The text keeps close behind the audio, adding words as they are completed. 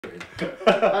joking.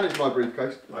 And it's my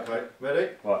briefcase. Okay, ready?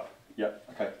 Right. Yep.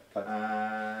 Okay.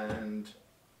 And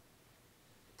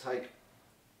take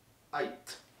 8.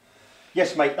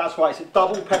 Yes, mate, that's right. It's a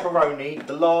double pepperoni,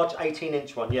 the large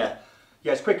 18-inch one. Yeah.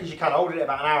 Yeah, as quick as you can. I ordered it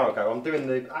about an hour ago. I'm doing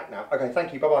the act now. Okay,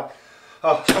 thank you. Bye-bye.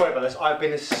 Oh, sorry about this. I've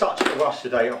been in such a rush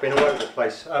today. I've been all over the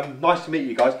place. Nice to meet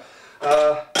you guys.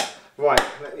 Right,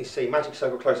 let me see. Magic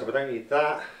Circle Close-Up. I don't need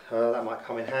that. That might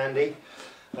come in handy.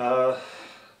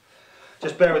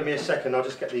 Just bear with me a second. I'll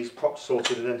just get these props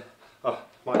sorted and then... Oh,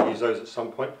 might use those at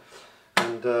some point.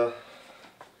 And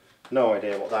no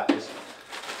idea what that is.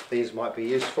 These might be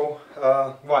useful.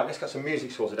 Right, let's get some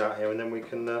music sorted out here and then we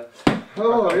can...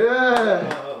 oh,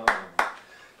 yeah!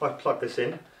 If I plug this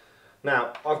in.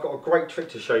 Now, I've got a great trick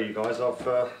to show you guys.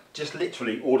 I've just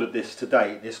literally ordered this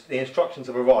today. The instructions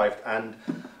have arrived and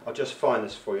I'll just find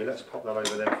this for you. Let's pop that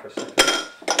over there for a second.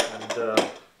 And,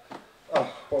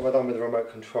 oh, what have I done with the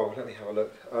remote control? Let me have a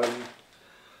look.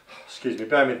 Excuse me,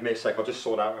 bear with me a sec. I'll just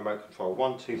sort out remote control.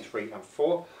 1, 2, 3 and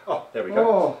 4. Oh, there we go.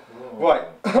 Oh. Right,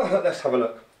 let's have a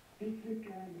look.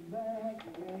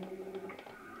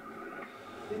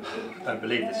 Don't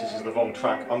believe this is the wrong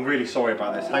track. I'm really sorry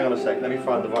about this. Hang on a sec, let me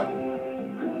find the right...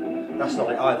 That's not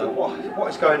it either. What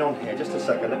is going on here? Just a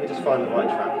second, let me just find the right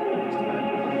track. Just a minute.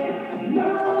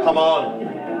 Oh, come on!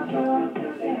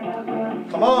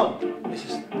 Come on! This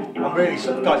is... I'm really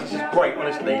sorry. Guys, this is great,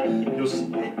 honestly.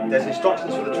 There's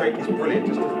instructions for the trick, it's brilliant.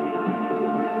 Just...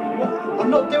 I'm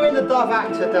not doing the dove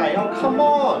act today. Oh, come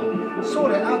on!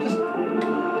 Sort it out, just...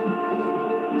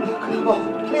 Oh, come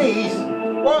on, please!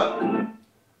 Work!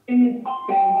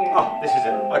 Oh, this is it.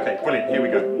 Okay, brilliant. Here we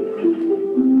go.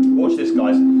 Watch this,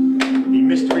 guys. The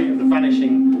mystery of the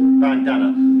vanishing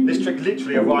bandana. This trick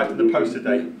literally arrived in the post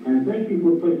today.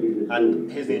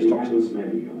 And here's the instructions.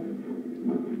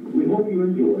 We hope you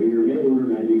enjoy your mail order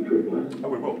magic trick lesson. Oh,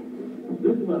 we will.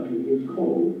 This lesson is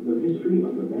called the mystery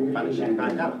of the Vanishing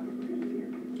bandana.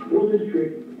 For this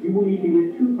trick, you will need to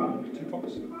get 2 props. 2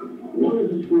 props. One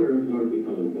is a square of darkly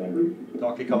colored fabric.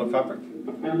 Darkly coloured fabric.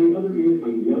 And the other is a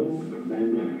yellow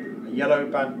bandana. A yellow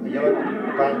band.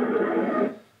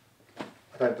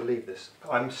 I don't believe this.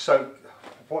 I'm so...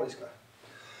 What is going...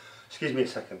 Excuse me a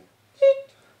second.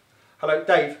 Hello,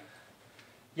 Dave.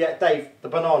 Yeah, Dave, the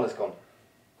banana's gone.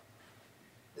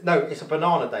 No, it's a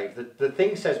banana, Dave. The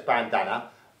thing says bandana.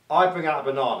 I bring out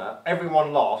a banana.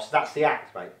 Everyone laughs. That's the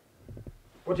act, mate.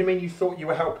 What do you mean you thought you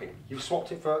were helping? You've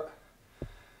swapped it for...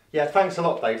 Yeah, thanks a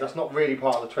lot, Dave. That's not really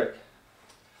part of the trick.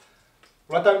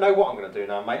 Well, I don't know what I'm going to do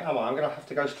now, mate, am I? I'm going to have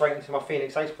to go straight into my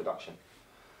Phoenix Ace production.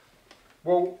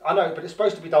 Well, I know, but it's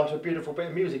supposed to be done to a beautiful bit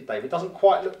of music, Dave. It doesn't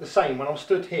quite look the same when I'm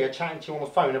stood here chatting to you on the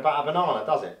phone about a banana,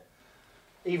 does it?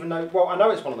 Even though, well, I know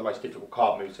it's one of the most difficult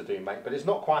card moves to do, mate, but it's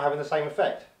not quite having the same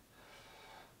effect.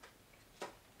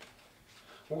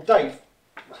 Well, Dave,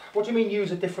 what do you mean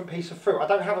use a different piece of fruit? I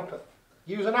don't have a...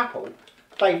 Use an apple?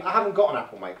 Dave, I haven't got an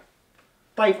apple, mate.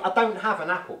 Dave, I don't have an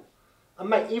apple. And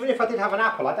mate, even if I did have an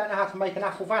apple, I don't know how to make an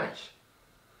apple vanish.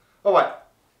 Alright.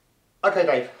 Okay,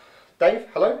 Dave. Dave,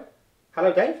 hello?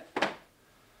 Hello, Dave?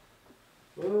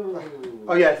 Ooh.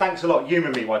 Oh yeah, thanks a lot.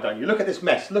 Humour me, why don't you? Look at this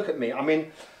mess. Look at me. I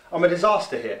mean, I'm a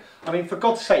disaster here. I mean, for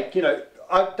God's sake, you know,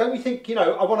 don't you think, you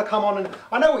know, I want to come on and...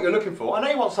 I know what you're looking for. I know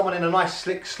you want someone in a nice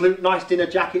slick sloop, nice dinner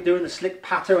jacket, doing the slick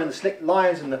patter and the slick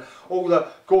lines and all the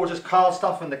gorgeous card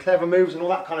stuff and the clever moves and all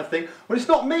that kind of thing. Well, it's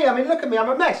not me. I mean, look at me. I'm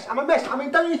a mess. I'm a mess. I mean,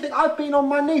 don't you think I've been on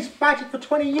my knees, magic for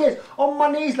 20 years, on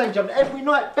my knees, ladies and gentlemen, every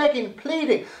night, begging,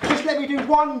 pleading. Just let me do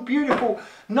one beautiful,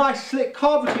 nice, slick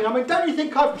card routine. I mean, don't you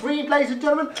think I've dreamed, ladies and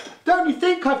gentlemen? Don't you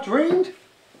think I've dreamed?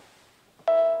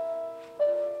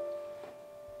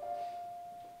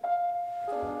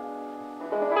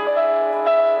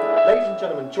 Ladies and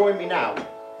gentlemen, join me now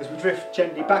as we drift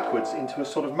gently backwards into a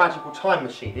sort of magical time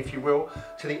machine, if you will,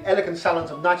 to the elegant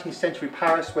salons of 19th century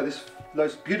Paris, where this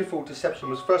most beautiful deception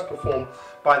was first performed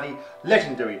by the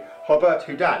legendary Robert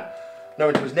Houdin,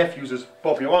 known to his nephews as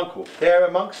Bob your uncle. There,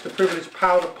 amongst the privileged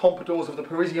powder pompadours of the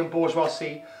Parisian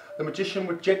bourgeoisie, the magician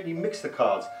would gently mix the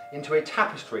cards into a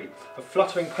tapestry of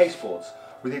fluttering pasteboards,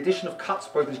 with the addition of cuts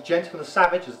both as gentle and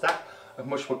savage as that of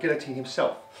Monsieur Guillotine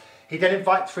himself. He then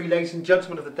invite 3 ladies and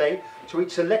gentlemen of the day to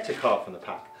each select a card from the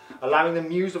pack, allowing the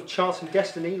muse of chance and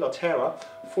destiny, La Terra,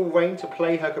 full reign to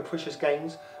play her capricious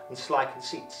games and sly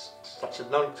conceits, such as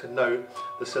none to know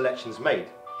the selections made.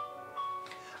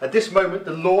 At this moment,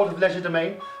 the lord of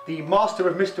legerdemain, the master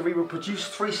of mystery, would produce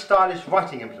 3 stylish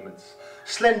writing implements,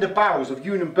 slender barrels of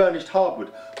hewn and burnished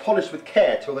hardwood, polished with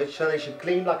care till they should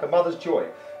gleam like a mother's joy,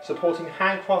 supporting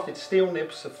handcrafted steel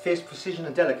nibs of fierce precision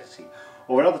and delicacy,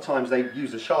 or at other times they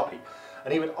use a Sharpie,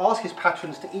 and he would ask his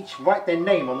patrons to each write their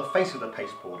name on the face of the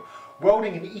pasteboard,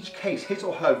 welding in each case his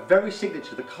or her very signature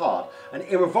to the card, an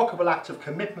irrevocable act of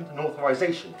commitment and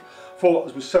authorization. For,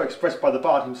 as was so expressed by the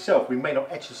bard himself, we may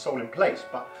not etch the soul in place,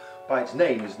 but by its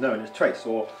name is known as trace,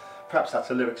 or perhaps that's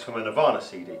the lyrics from a Nirvana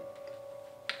CD.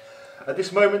 At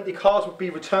this moment, the cards would be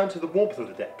returned to the warmth of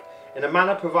the deck, in a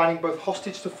manner providing both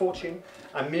hostage to fortune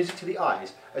and music to the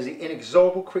eyes, as the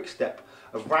inexorable quick step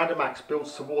of random acts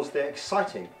builds towards their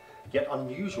exciting yet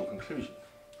unusual conclusion.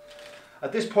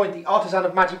 At this point, the artisan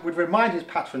of magic would remind his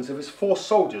patrons of his 4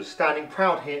 soldiers standing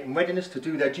proud here in readiness to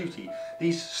do their duty.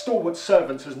 These stalwart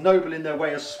servants, as noble in their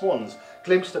way as swans,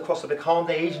 glimpsed across the becalmed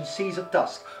Asian seas at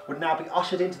dusk, would now be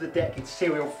ushered into the deck in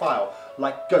serial file,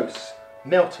 like ghosts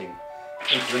melting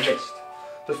into the mist.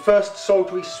 The first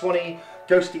soldiery, swanny,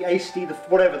 ghosty, hasty,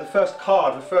 whatever, the first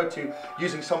card referred to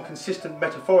using some consistent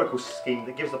metaphorical scheme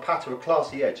that gives the patter a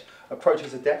classy edge,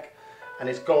 approaches the deck and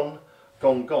is gone,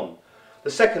 gone, gone. The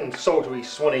second soldiery,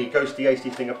 swanny, ghosty, hasty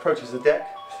thing approaches the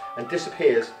deck and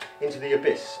disappears into the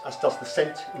abyss, as does the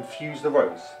scent infuse the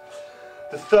rose.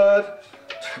 The third,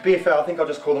 to be fair, I think I'll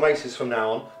just call them aces from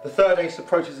now on. The third ace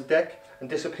approaches the deck and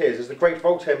disappears, as the great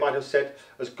Voltaire might have said,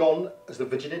 as gone as the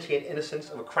virginity and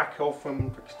innocence of a crackle from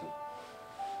Brixton.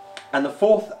 And the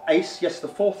fourth ace, yes, the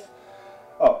fourth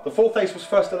ace was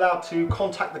first allowed to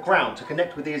contact the ground, to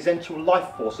connect with the essential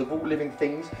life force of all living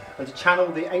things, and to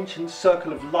channel the ancient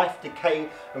circle of life, decay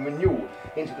and renewal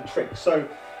into the trick. So,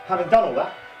 having done all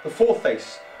that, the fourth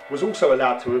ace was also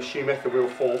allowed to assume ethereal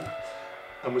form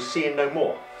and was seen no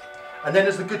more. And then,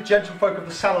 as the good gentlefolk of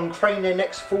the salon craned their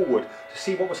necks forward to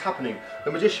see what was happening,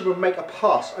 the magician would make a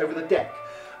pass over the deck,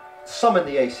 summon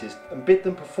the aces and bid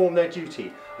them perform their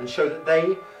duty, and show that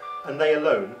they, and they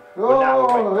alone, were now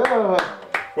awake. Yeah.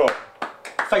 Well,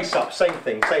 face up, same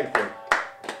thing, same thing.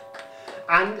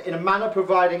 And in a manner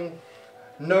providing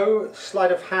no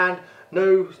sleight of hand,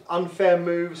 no unfair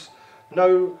moves,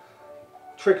 no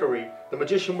trickery, the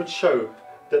magician would show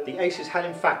that the aces had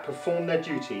in fact performed their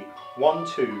duty, 1,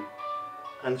 2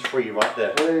 and 3 right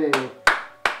there. Hey.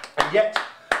 And yet,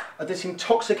 at this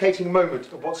intoxicating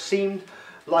moment of what seemed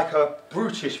like a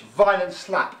brutish, violent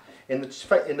slap in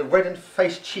the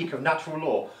reddened-faced cheek of natural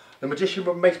law, the magician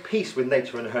would make peace with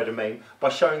nature and her domain by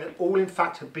showing that all in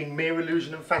fact had been mere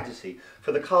illusion and fantasy,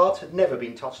 for the cards had never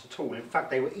been touched at all. In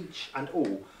fact, they were each and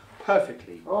all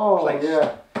perfectly placed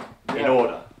in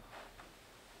order.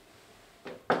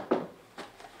 Do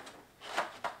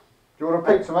you want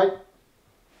a pizza, mate?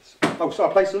 Oh, so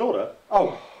I placed an order?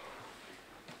 Oh.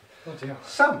 Oh dear.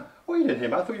 Sam, what are you doing here,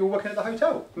 mate? I thought you were working at the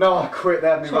hotel. No, I quit. They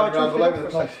had me running around all over the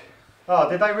place. Oh,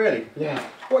 did they really? Yeah.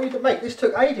 What are you doing? Mate, this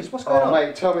took ages. What's going on?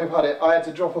 Mate, tell me about it. I had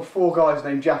to drop off 4 guys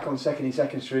named Jack on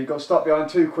 2nd Street. Got stuck behind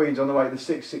 2 queens on the way to the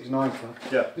 669 club.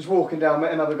 Yeah. Just walking down,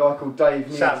 met another guy called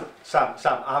Dave. Sam,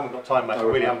 I haven't got time, mate. I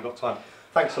really haven't got time.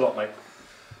 Thanks a lot, mate.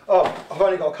 Oh, I've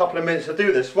only got a couple of minutes to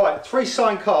do this. Right, 3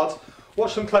 signed cards.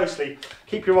 Watch them closely.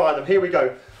 Keep your eye on them. Here we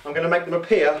go. I'm going to make them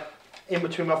appear in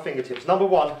between my fingertips. Number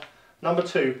 1, number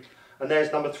 2, and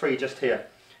there's number 3 just here.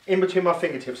 In between my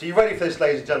fingertips. Are you ready for this,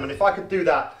 ladies and gentlemen? If I could do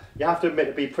that, you have to admit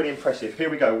it'd be pretty impressive. Here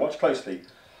we go. Watch closely.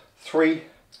 3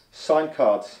 signed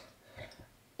cards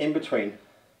in between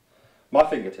my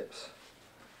fingertips.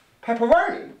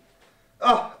 Pepperoni?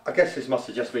 Oh, I guess this must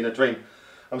have just been a dream.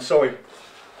 I'm sorry.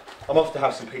 I'm off to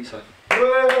have some pizza.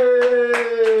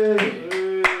 Hey!